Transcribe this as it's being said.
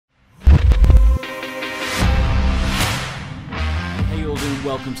and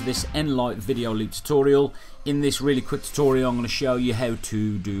welcome to this Enlight Videoleap tutorial. In this really quick tutorial I'm going to show you how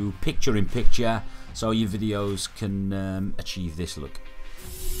to do picture-in-picture so your videos can achieve this look.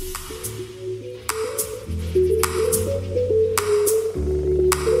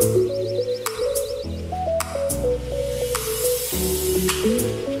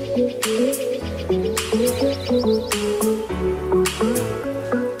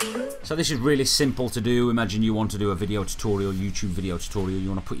 So this is really simple to do. Imagine you want to do a video tutorial, YouTube video tutorial. You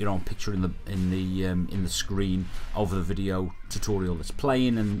want to put your own picture in the screen over the video tutorial that's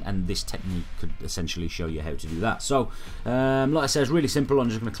playing, and this technique could essentially show you how to do that. So, like I said, it's really simple. I'm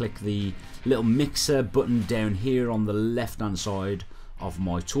just going to click the little mixer button down here on the left-hand side of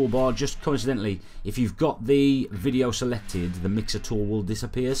my toolbar. Just coincidentally, if you've got the video selected, the mixer tool will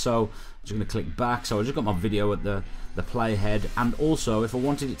disappear. So I'm just going to click back. So I just got my video at the playhead, and also if I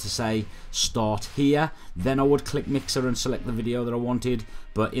wanted it to say start here, then I would click mixer and select the video that I wanted.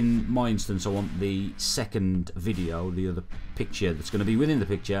 But in my instance, I want the second video, the other picture that's going to be within the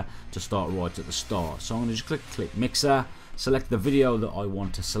picture, to start right at the start. So I'm going to just click mixer, select the video that I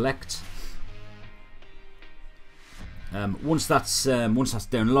want to select. Once that's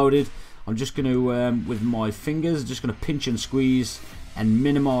downloaded, I'm just going to, with my fingers, just going to pinch and squeeze and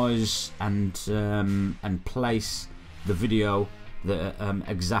minimize and place the video that,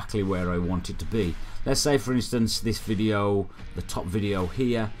 exactly where I want it to be. Let's say, for instance, this video, the top video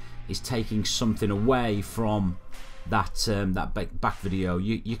here, is taking something away from that back video.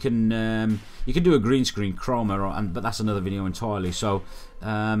 You can do a green screen chroma, but that's another video entirely. So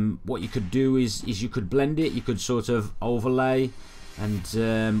what you could do is you could blend it. You could sort of overlay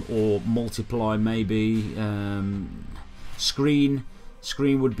and or multiply maybe.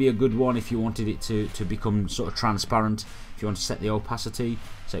 Screen would be a good one if you wanted it to become sort of transparent. If you want to set the opacity,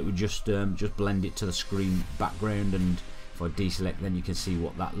 so it would just blend it to the screen background, and if I deselect, then you can see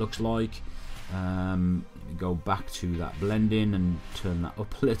what that looks like. Go back to that blending and turn that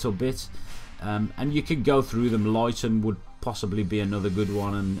up a little bit, and you could go through them. Lighten would possibly be another good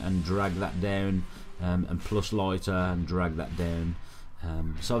one, and drag that down, and plus lighter and drag that down.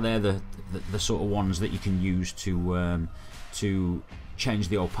 So they're the sort of ones that you can use to change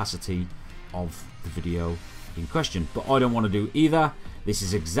the opacity of the video in question. But I don't want to do either. This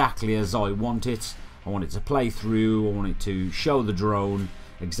is exactly as I want it. I want it to play through. I want it to show the drone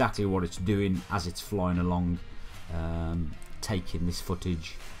exactly what it's doing as it's flying along, taking this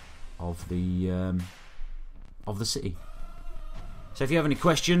footage of the city. So if you have any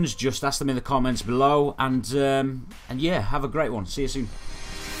questions, just ask them in the comments below, and yeah, have a great one. See you soon.